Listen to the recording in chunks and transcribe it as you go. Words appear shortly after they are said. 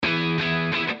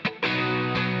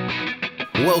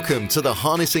Welcome to the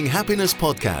Harnessing Happiness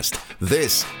podcast.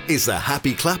 This is the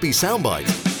Happy Clappy Soundbite.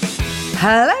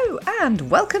 Hello and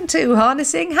welcome to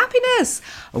Harnessing Happiness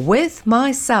with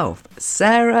myself,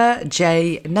 Sarah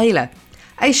J. Naylor,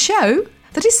 a show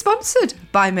that is sponsored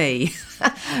by me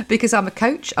because I'm a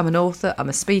coach, I'm an author, I'm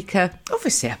a speaker,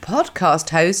 obviously a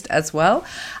podcast host as well.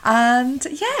 And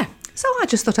yeah, so I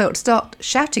just thought I would start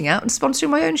shouting out and sponsoring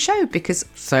my own show because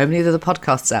so many other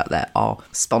podcasts out there are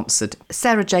sponsored.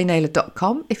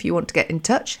 sarahjnaylor.com if you want to get in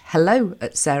touch. Hello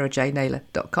at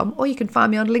sarahjnaylor.com, or you can find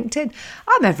me on LinkedIn.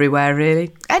 I'm everywhere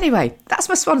really. Anyway, that's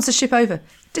my sponsorship over.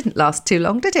 Didn't last too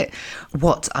long, did it?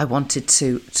 What I wanted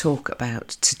to talk about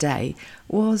today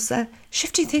was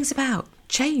shifting things about,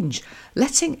 change,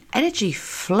 letting energy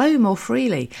flow more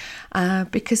freely,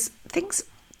 because things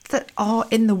that are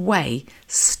in the way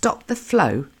stop the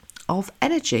flow of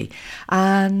energy.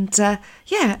 And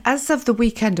as of the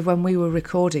weekend of when we were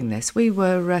recording this, we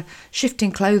were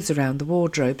shifting clothes around the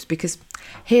wardrobes because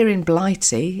here in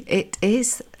Blighty it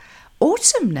is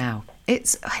autumn now.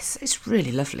 It's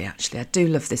really lovely, actually. I do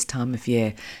love this time of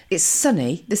year. It's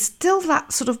sunny. There's still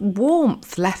that sort of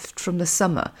warmth left from the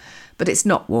summer, but it's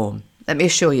not warm. Let me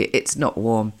assure you, it's not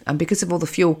warm. And because of all the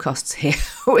fuel costs here,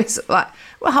 it's like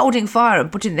we're holding fire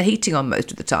and putting the heating on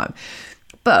most of the time.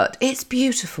 But it's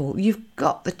beautiful. You've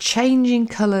got the changing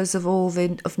colours of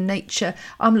of nature.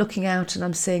 I'm looking out and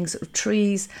I'm seeing sort of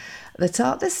trees that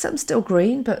are, there's some still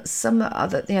green, but some are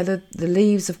that, the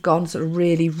leaves have gone sort of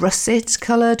really russet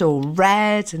coloured or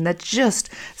red, and they're just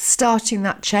starting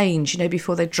that change,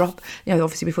 before they drop,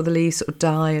 obviously before the leaves sort of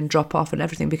die and drop off and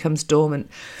everything becomes dormant,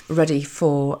 ready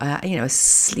for, a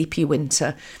sleepy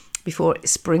winter before it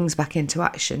springs back into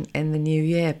action in the new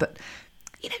year. But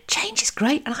change is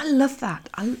great, and I love that.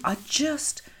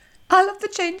 I love the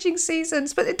changing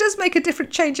seasons, but it does make a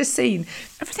different change of scene.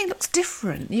 Everything looks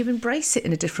different. You embrace it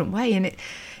in a different way, and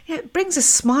it brings a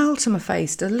smile to my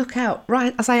face to look out,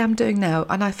 right as I am doing now.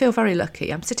 And I feel very lucky.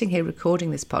 I'm sitting here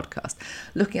recording this podcast,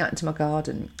 looking out into my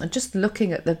garden and just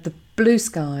looking at the blue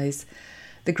skies,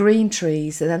 the green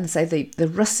trees, and then say the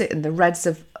russet and the reds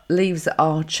of leaves that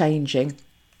are changing.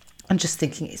 I'm just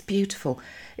thinking it's beautiful.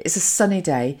 It's a sunny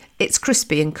day. It's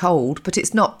crispy and cold, but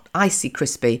it's not icy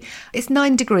crispy. It's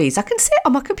 9 degrees. I can see it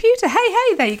on my computer.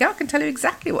 Hey, there you go. I can tell you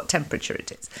exactly what temperature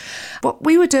it is. What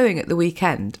we were doing at the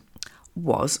weekend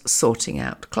was sorting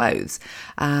out clothes.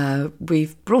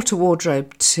 We've brought a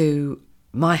wardrobe to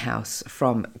my house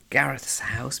from Gareth's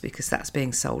house because that's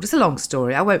being sold. It's a long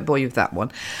story. I won't bore you with that one.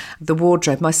 The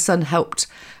wardrobe, my son helped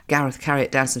Gareth carry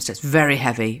it down some steps, very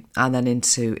heavy, and then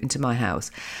into my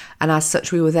house. And as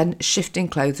such, we were then shifting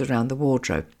clothes around the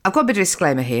wardrobe. I've got a bit of a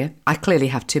disclaimer here. I clearly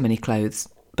have too many clothes.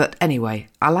 But anyway,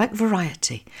 I like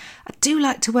variety. I do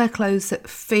like to wear clothes that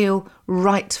feel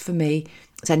right for me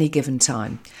at any given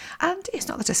time. And it's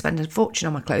not that I spend a fortune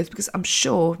on my clothes, because I'm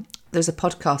sure there's a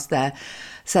podcast there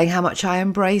saying how much I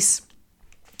embrace,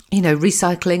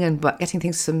 recycling and getting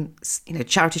things from,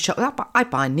 charity shops. I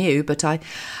buy new, but I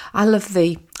love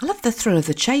the thrill of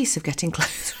the chase of getting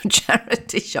clothes from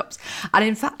charity shops. And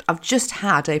in fact, I've just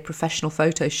had a professional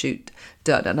photo shoot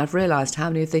done, and I've realised how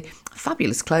many of the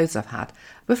fabulous clothes I've had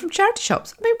were from charity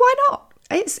shops. I mean, why not?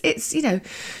 It's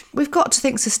we've got to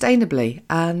think sustainably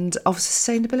and of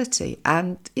sustainability.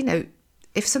 And,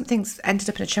 if something's ended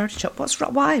up in a charity shop, what's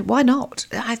wrong? Why not?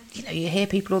 You hear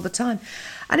people all the time.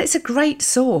 And it's a great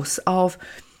source of,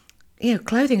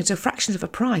 clothing at a fraction of a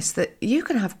price that you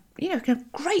can have, can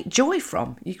have great joy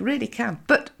from. You really can.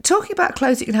 But talking about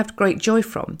clothes you can have great joy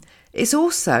from, it's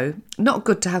also not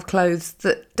good to have clothes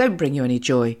that don't bring you any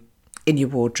joy in your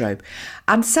wardrobe.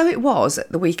 And so it was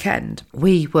at the weekend.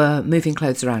 We were moving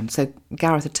clothes around. So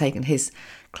Gareth had taken his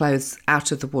clothes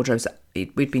out of the wardrobes that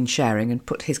we'd been sharing and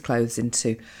put his clothes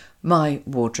into my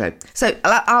wardrobe. So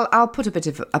I'll put a bit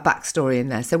of a backstory in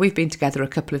there. So we've been together a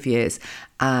couple of years,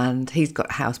 and he's got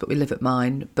a house, but we live at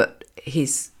mine. But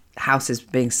his house is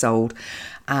being sold,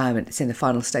 and it's in the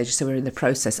final stages. So we're in the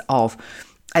process of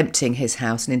emptying his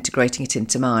house and integrating it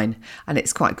into mine. And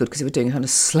it's quite good because we're doing it on a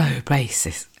slow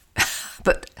basis.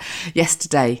 But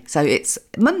yesterday, so it's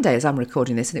Monday as I'm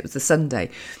recording this, and it was the Sunday,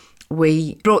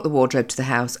 we brought the wardrobe to the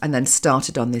house and then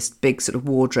started on this big sort of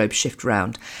wardrobe shift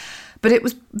round. But it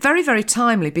was very, very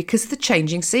timely because of the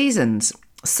changing seasons.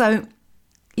 So,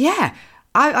 yeah,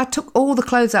 I took all the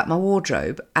clothes out of my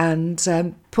wardrobe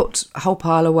and put a whole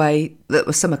pile away that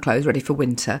were summer clothes ready for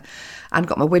winter, and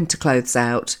got my winter clothes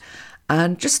out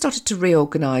and just started to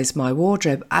reorganise my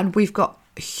wardrobe. And we've got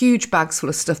huge bags full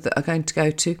of stuff that are going to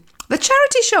go to the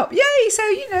charity shop. Yay!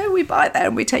 So, we buy it there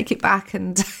and we take it back,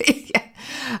 and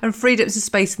and freed up some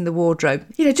space in the wardrobe.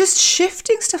 Just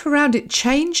shifting stuff around, it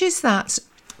changes that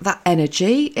that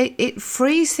energy. It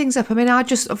frees things up. I mean, I've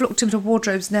looked into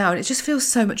wardrobes now and it just feels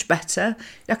so much better.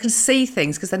 I can see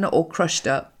things because they're not all crushed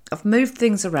up. I've moved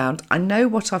things around. I know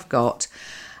what I've got.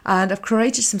 And I've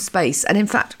created some space. And in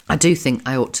fact, I do think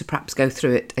I ought to perhaps go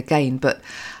through it again. But,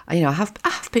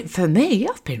 I've been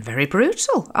very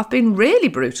brutal. I've been really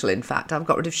brutal, in fact. I've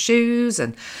got rid of shoes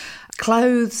and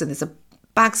clothes, and there's a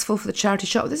bags full for the charity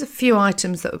shop. There's a few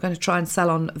items that we're going to try and sell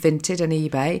on Vinted and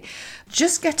eBay.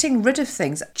 Just getting rid of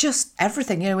things, just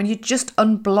everything. When you just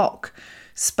unblock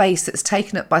space that's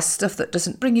taken up by stuff that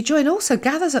doesn't bring you joy, and also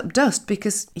gathers up dust,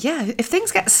 because if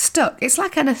things get stuck, it's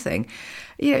like anything.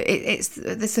 It's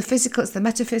the physical, it's the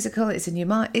metaphysical, it's in your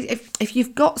mind. If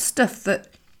you've got stuff that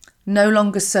no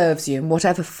longer serves you in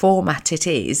whatever format it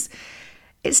is,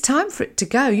 it's time for it to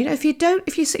go. If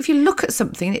you look at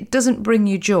something and it doesn't bring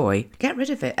you joy, get rid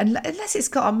of it. And unless it's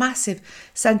got a massive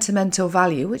sentimental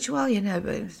value, which,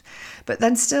 but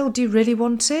then still, do you really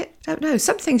want it? I don't know.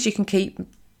 Some things you can keep,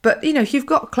 but if you've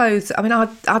got clothes,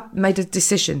 I made a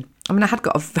decision. I had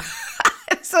got a.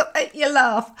 So you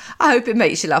laugh. I hope it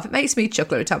makes you laugh. It makes me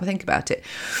chuckle every time I think about it.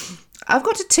 I've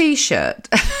got a T-shirt,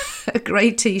 a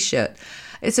grey T-shirt.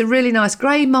 It's a really nice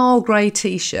grey marl grey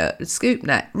T-shirt, scoop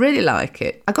neck. Really like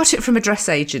it. I got it from a dress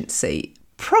agency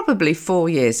probably 4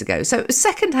 years ago. So it was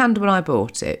second hand when I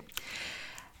bought it.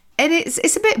 And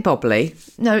it's a bit bobbly.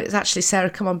 No, it's actually, Sarah,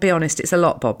 come on, be honest, it's a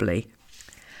lot bobbly.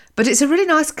 But it's a really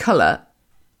nice colour.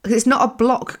 It's not a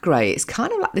block grey. It's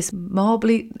kind of like this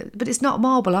marbly, but it's not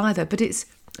marble either. But it's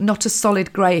not a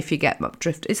solid grey if you get up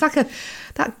drift. It's like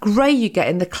that grey you get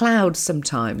in the clouds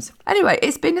sometimes. Anyway,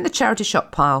 it's been in the charity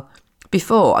shop pile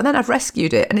before, and then I've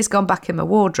rescued it and it's gone back in my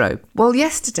wardrobe. Well,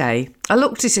 yesterday I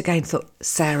looked at it again and thought,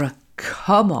 Sarah,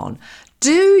 come on.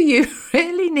 Do you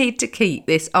really need to keep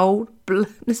this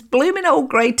blooming old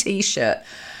grey T-shirt?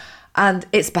 And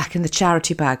it's back in the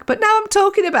charity bag. But now I'm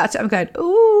talking about it, I'm going,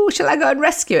 ooh, shall I go and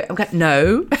rescue it? I'm going,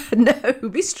 no,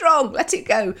 be strong, let it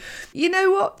go. You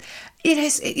know what?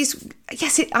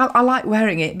 I like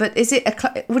wearing it, but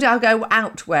would I go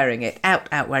out wearing it?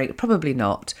 Out wearing it? Probably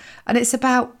not. And it's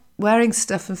about wearing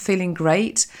stuff and feeling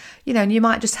great, and you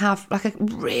might just have like a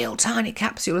real tiny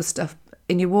capsule of stuff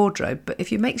in your wardrobe. But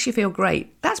if it makes you feel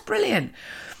great, that's brilliant.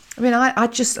 I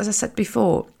just, as I said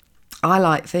before, I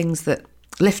like things that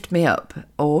lift me up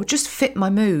or just fit my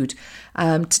mood.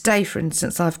 Today, for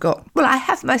instance, I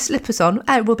have my slippers on.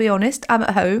 I will be honest, I'm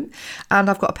at home and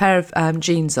I've got a pair of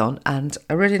jeans on and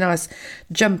a really nice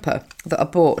jumper that I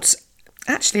bought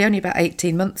actually only about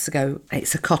 18 months ago.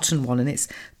 It's a cotton one and it's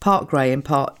part grey and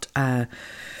part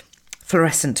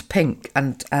fluorescent pink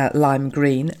and lime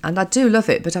green, and I do love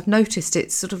it, but I've noticed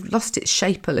it's sort of lost its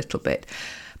shape a little bit.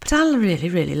 But I really,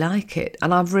 really like it.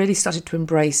 And I've really started to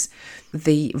embrace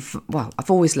I've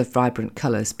always loved vibrant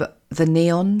colours, but the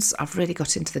neons, I've really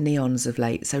got into the neons of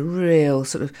late. So real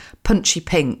sort of punchy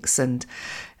pinks and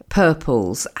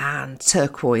purples and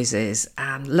turquoises,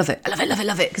 and love it,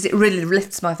 because it really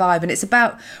lifts my vibe. And it's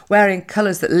about wearing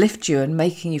colours that lift you and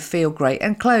making you feel great,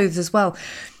 and clothes as well.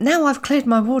 Now I've cleared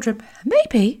my wardrobe,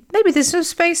 maybe there's some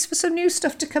space for some new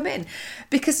stuff to come in,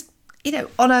 because at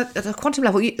a quantum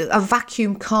level, a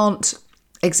vacuum can't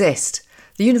exist.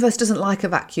 The universe doesn't like a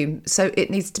vacuum, so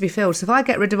it needs to be filled. So if I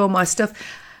get rid of all my stuff,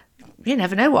 you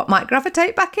never know what might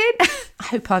gravitate back in. I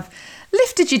hope I've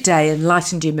lifted your day and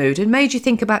lightened your mood and made you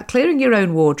think about clearing your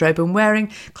own wardrobe and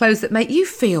wearing clothes that make you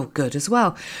feel good as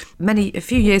well. A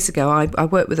few years ago, I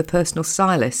worked with a personal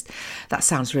stylist. That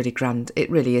sounds really grand. It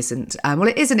really isn't. Well,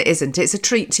 it is and it isn't. It's a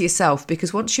treat to yourself,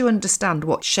 because once you understand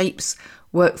what shapes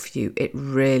work for you, it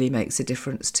really makes a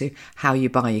difference to how you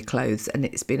buy your clothes. And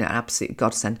it's been an absolute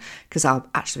godsend, because I'll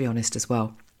actually be honest as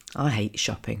well, I hate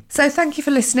shopping. So thank you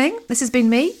for listening. This has been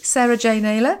me, Sarah J.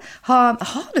 Naylor,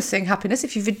 Harnessing Happiness.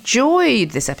 If you've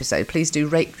enjoyed this episode, please do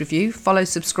rate, review, follow,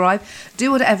 subscribe, do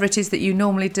whatever it is that you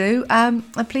normally do. And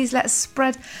please let's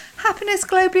spread happiness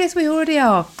globally as we already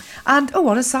are. And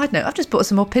on a side note, I've just bought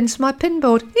some more pins for my pin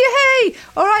board. Yay!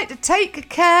 All right, take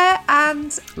care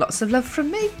and lots of love from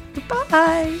me.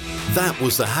 Goodbye. That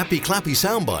was the Happy Clappy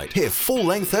Soundbite. Hear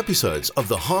full-length episodes of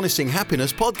the Harnessing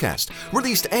Happiness podcast,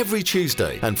 released every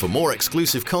Tuesday. And for more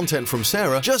exclusive content from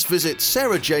Sarah, just visit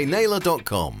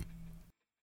sarahjnaylor.com.